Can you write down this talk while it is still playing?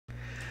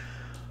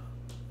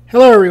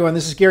Hello everyone,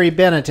 this is Gary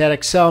Bennett at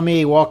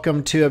ExcelMe.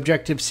 Welcome to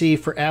Objective-C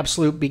for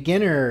Absolute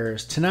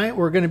Beginners. Tonight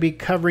we're going to be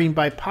covering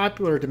by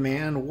popular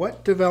demand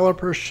what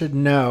developers should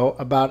know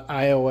about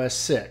iOS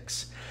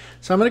 6.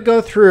 So I'm going to go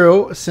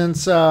through,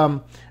 since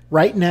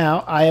right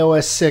now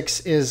iOS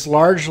 6 is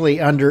largely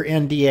under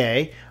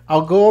NDA,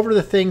 I'll go over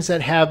the things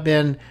that have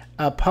been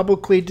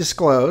publicly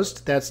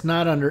disclosed, that's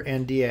not under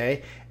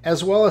NDA,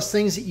 as well as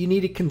things that you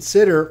need to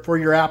consider for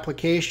your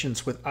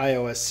applications with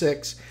iOS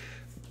 6.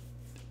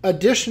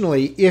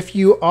 Additionally, if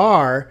you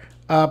are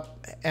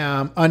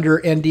under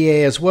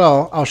NDA as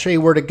well, I'll show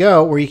you where to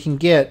go where you can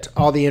get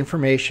all the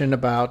information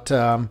about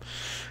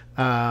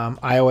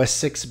iOS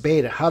 6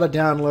 beta, how to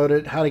download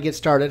it, how to get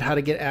started, how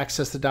to get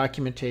access to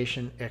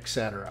documentation,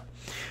 etc.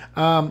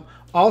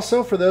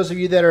 Also, for those of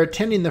you that are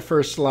attending the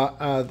for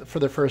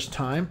the first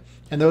time,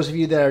 and those of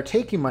you that are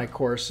taking my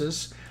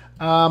courses,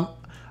 I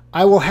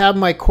will have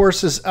my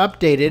courses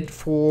updated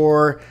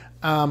for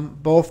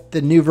both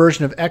the new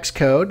version of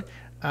Xcode,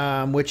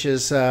 which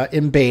is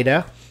in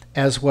beta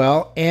as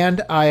well,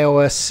 and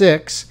iOS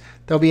 6.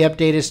 They'll be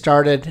updated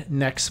started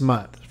next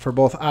month for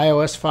both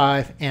iOS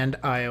 5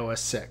 and iOS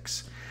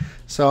 6.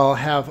 So I'll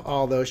have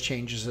all those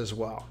changes as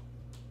well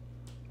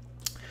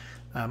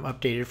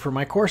updated for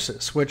my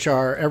courses, which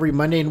are every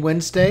Monday and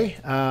Wednesday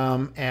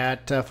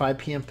at 5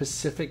 p.m.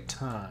 Pacific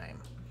time.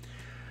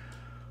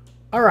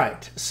 All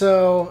right,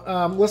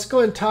 so let's go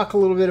ahead and talk a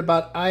little bit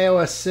about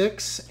iOS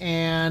 6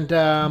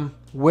 and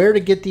where to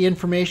get the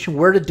information,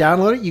 where to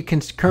download it. You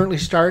can currently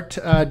start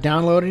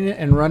downloading it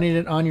and running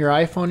it on your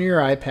iPhone or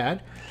your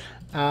iPad.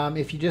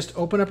 If you just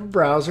open up a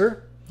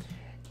browser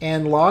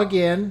and log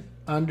in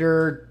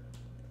under,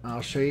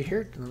 I'll show you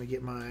here. Let me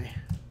get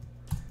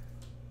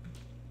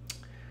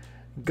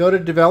go to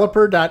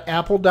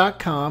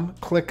developer.apple.com,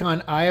 click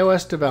on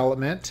iOS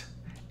development,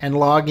 and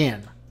log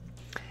in.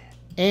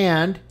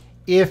 And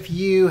if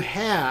you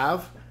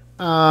have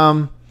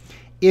paid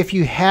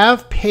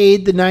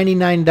the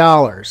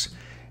 $99,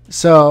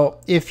 so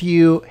if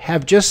you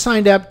have just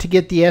signed up to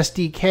get the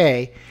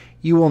SDK,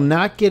 you will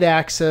not get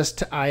access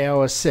to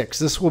iOS 6.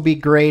 This will be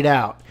grayed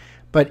out.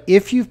 But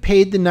if you've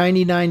paid the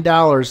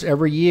 $99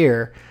 every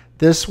year,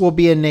 this will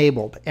be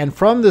enabled. And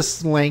from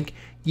this link,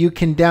 you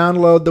can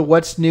download the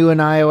What's New in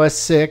iOS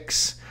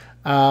 6.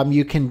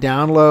 You can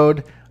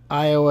download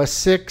iOS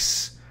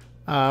 6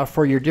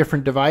 for your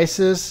different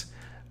devices.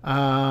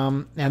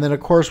 And then, of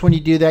course, when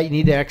you do that, you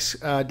need to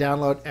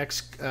download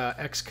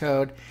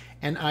Xcode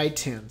and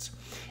iTunes.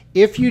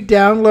 If you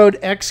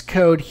download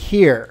Xcode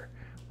here,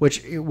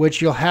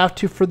 which you'll have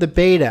to for the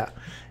beta,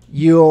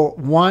 you'll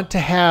want to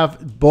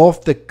have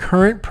both the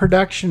current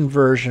production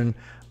version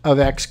of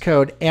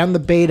Xcode and the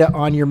beta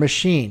on your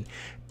machine.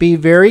 Be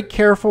very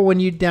careful when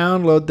you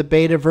download the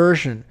beta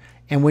version.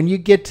 And when you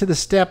get to the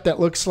step that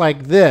looks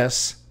like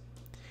this,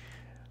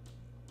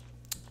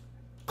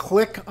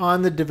 click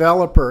on the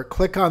developer,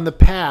 click on the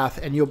path,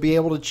 and you'll be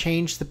able to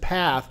change the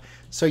path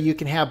so you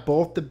can have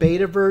both the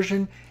beta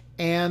version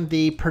and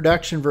the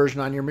production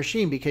version on your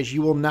machine, because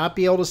you will not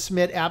be able to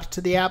submit apps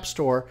to the App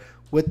Store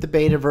with the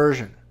beta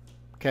version.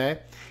 Okay?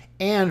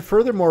 And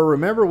furthermore,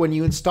 remember, when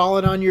you install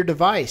it on your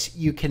device,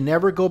 you can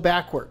never go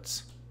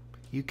backwards.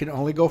 You can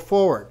only go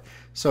forward.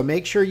 So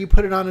make sure you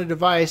put it on a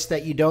device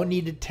that you don't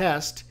need to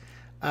test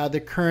the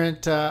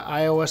current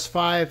iOS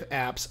 5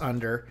 apps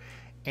under,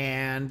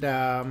 and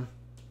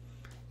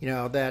you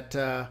know that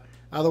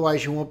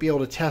otherwise you won't be able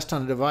to test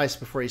on a device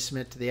before you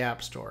submit to the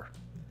App Store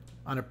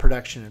on a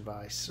production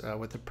device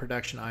with the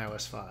production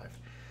iOS 5.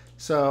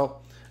 So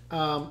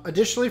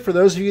additionally, for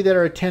those of you that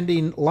are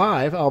attending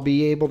live, I'll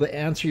be able to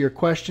answer your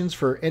questions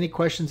for any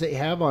questions that you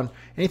have on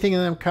anything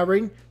that I'm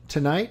covering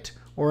tonight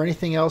or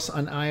anything else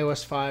on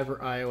iOS 5 or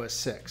iOS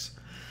 6.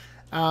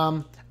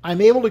 I'm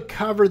able to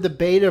cover the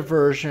beta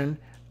version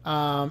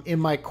in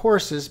my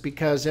courses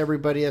because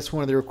that's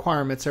one of the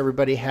requirements.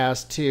 Everybody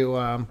has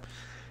to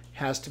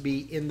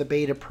be in the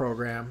beta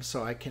program,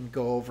 so I can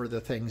go over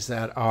the things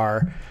that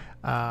are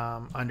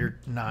under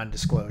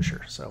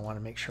non-disclosure. So I want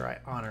to make sure I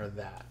honor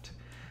that.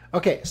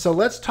 Okay, so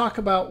let's talk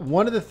about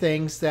one of the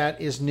things that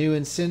is new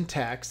in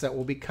syntax that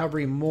we'll be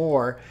covering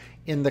more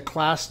in the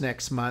class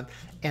next month,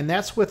 and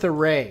that's with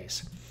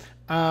arrays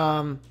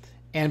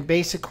and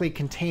basically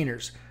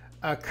containers.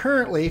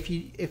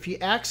 Currently, if you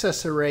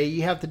access array,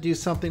 you have to do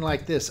something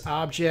like this: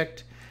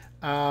 object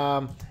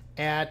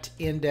at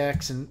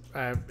index, and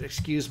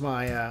excuse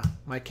my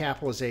my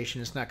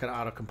capitalization, it's not going to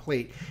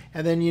autocomplete,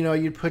 and then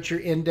you'd put your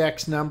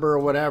index number or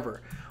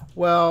whatever.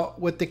 Well,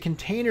 with the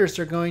containers,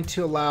 they're going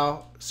to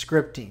allow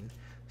scripting,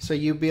 so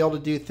you'll be able to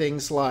do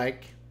things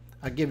like,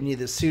 I'm giving you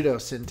the pseudo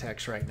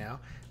syntax right now,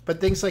 but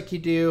things like you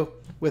do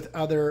with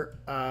other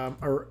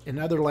or in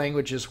other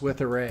languages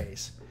with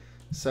arrays.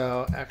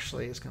 So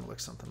actually, it's going to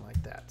look something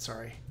like that.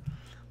 Sorry.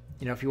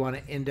 If you want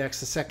to index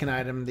the second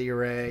item of the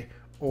array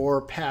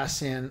or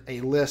pass in a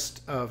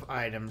list of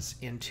items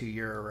into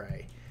your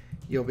array,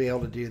 you'll be able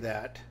to do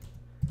that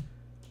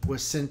with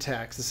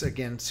syntax. This is,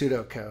 again,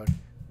 pseudocode.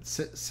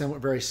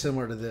 Very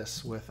similar to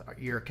this with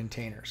your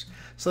containers.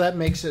 So that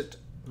makes it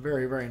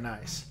very, very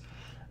nice.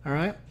 All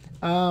right.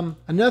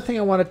 Another thing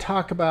I want to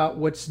talk about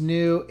what's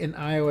new in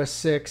iOS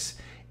 6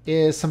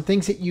 is some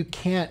things that you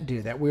can't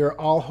do that we were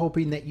all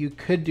hoping that you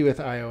could do with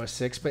iOS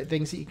 6, but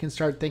things that you can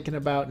start thinking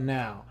about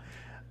now.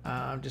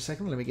 Just a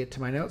second, let me get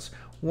to my notes.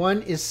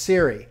 One is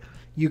Siri.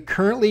 You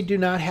currently do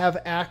not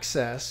have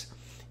access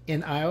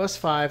in iOS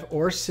 5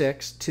 or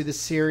 6 to the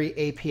Siri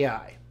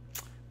API.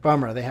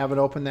 Bummer, they haven't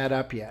opened that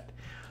up yet.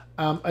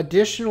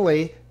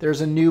 Additionally,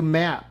 there's a new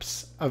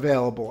Maps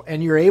available,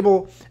 and you're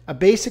able,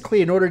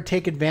 basically in order to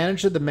take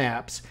advantage of the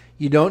Maps,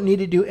 you don't need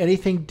to do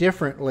anything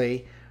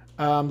differently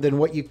than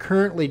what you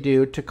currently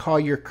do to call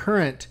your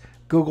current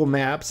Google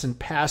Maps and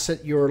pass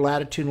it your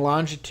latitude and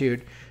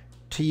longitude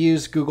to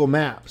use Google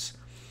Maps.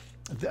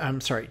 I'm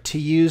sorry, to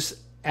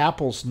use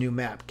Apple's new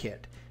map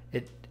kit.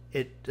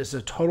 It is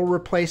a total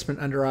replacement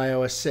under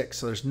iOS 6,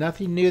 so there's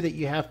nothing new that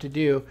you have to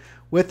do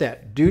with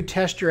that. Do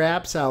test your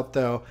apps out,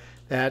 though,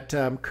 that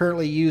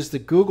currently use the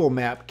Google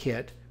Map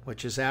Kit,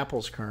 which is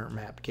Apple's current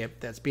map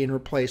kit, that's being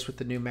replaced with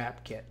the new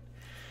map kit.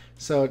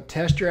 So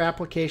test your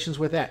applications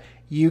with that.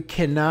 You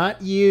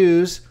cannot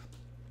use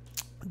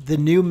the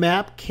new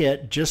map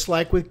kit, just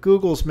like with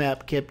Google's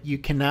map kit, you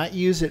cannot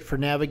use it for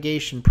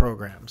navigation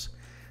programs.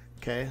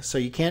 Okay, so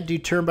you can't do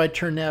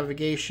turn-by-turn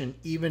navigation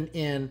even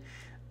in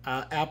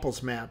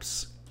Apple's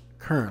maps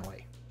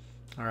currently.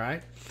 All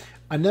right.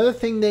 Another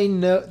thing they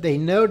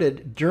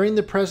noted during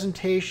the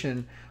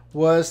presentation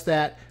was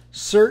that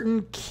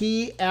certain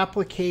key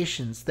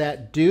applications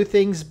that do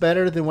things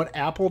better than what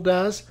Apple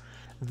does,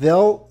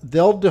 they'll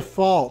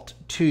default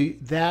to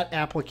that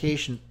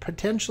application,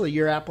 potentially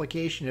your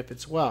application if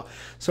it's well.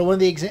 So one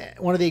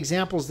of the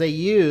examples they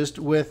used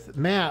with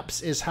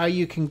Maps is how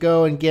you can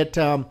go and get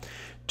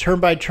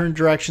turn-by-turn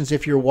directions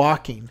if you're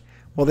walking.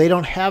 Well, they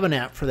don't have an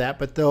app for that,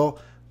 but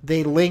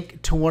they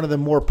link to one of the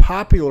more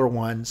popular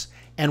ones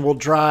and will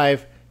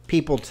drive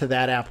people to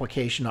that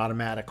application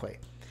automatically.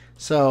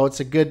 So it's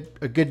a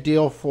good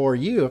deal for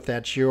you if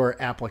that's your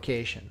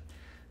application.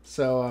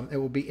 So it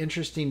will be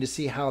interesting to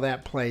see how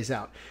that plays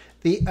out.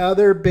 The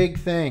other big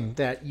thing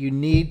that you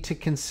need to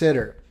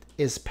consider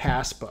is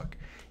Passbook.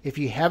 If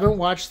you haven't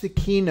watched the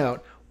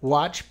keynote,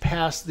 watch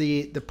past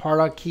the part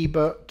on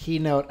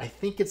keynote. I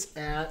think it's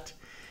at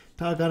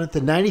the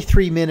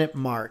 93-minute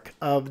mark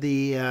of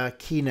the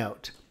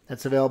keynote.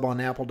 That's available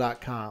on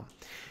apple.com.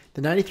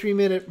 The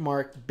 93-minute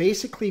mark,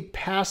 basically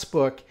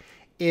Passbook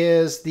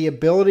is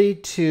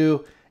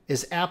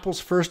Apple's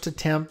first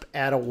attempt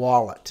at a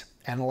wallet,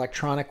 an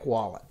electronic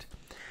wallet.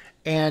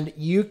 And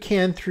you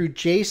can, through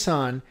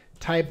JSON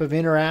type of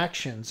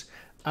interactions,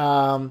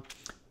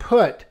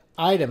 put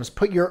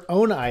your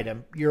own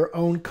item, your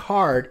own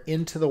card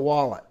into the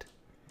wallet.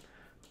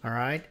 All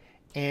right.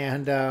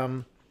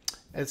 And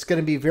it's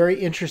going to be very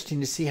interesting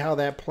to see how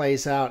that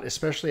plays out,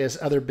 especially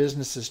as other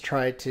businesses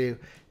try to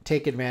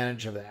take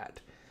advantage of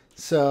that.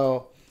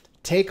 So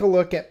take a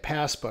look at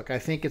Passbook. I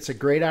think it's a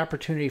great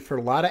opportunity for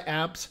a lot of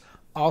apps,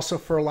 also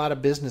for a lot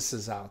of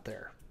businesses out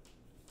there.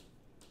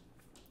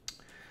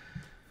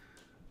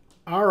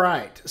 All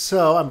right,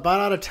 so I'm about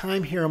out of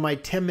time here on my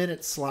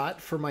 10-minute slot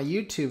for my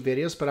YouTube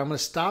videos, but I'm going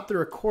to stop the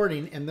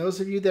recording, and those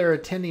of you that are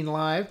attending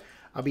live,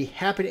 I'll be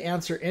happy to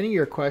answer any of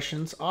your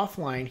questions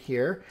offline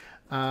here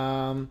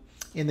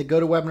in the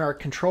GoToWebinar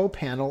control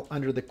panel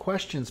under the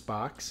questions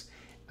box.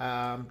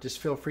 Just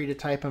feel free to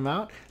type them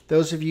out.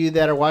 Those of you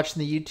that are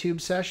watching the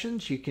YouTube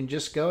sessions, you can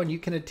just go and you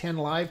can attend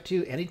live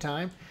too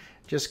anytime.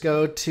 Just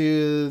go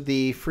to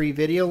the free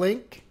video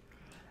link,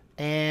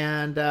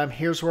 and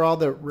here's where all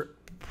the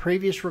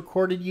previous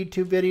recorded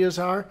YouTube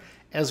videos are,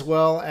 as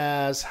well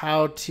as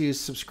how to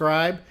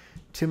subscribe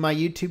to my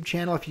YouTube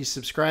channel. If you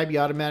subscribe, you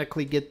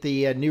automatically get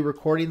the new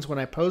recordings when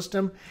I post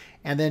them,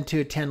 and then to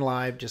attend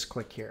live, just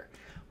click here.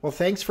 Well,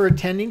 thanks for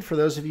attending for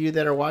those of you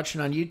that are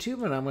watching on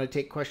YouTube, and I'm going to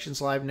take questions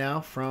live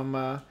now from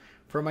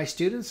my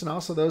students and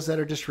also those that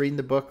are just reading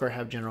the book or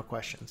have general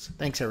questions.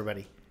 Thanks,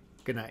 everybody.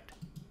 Good night.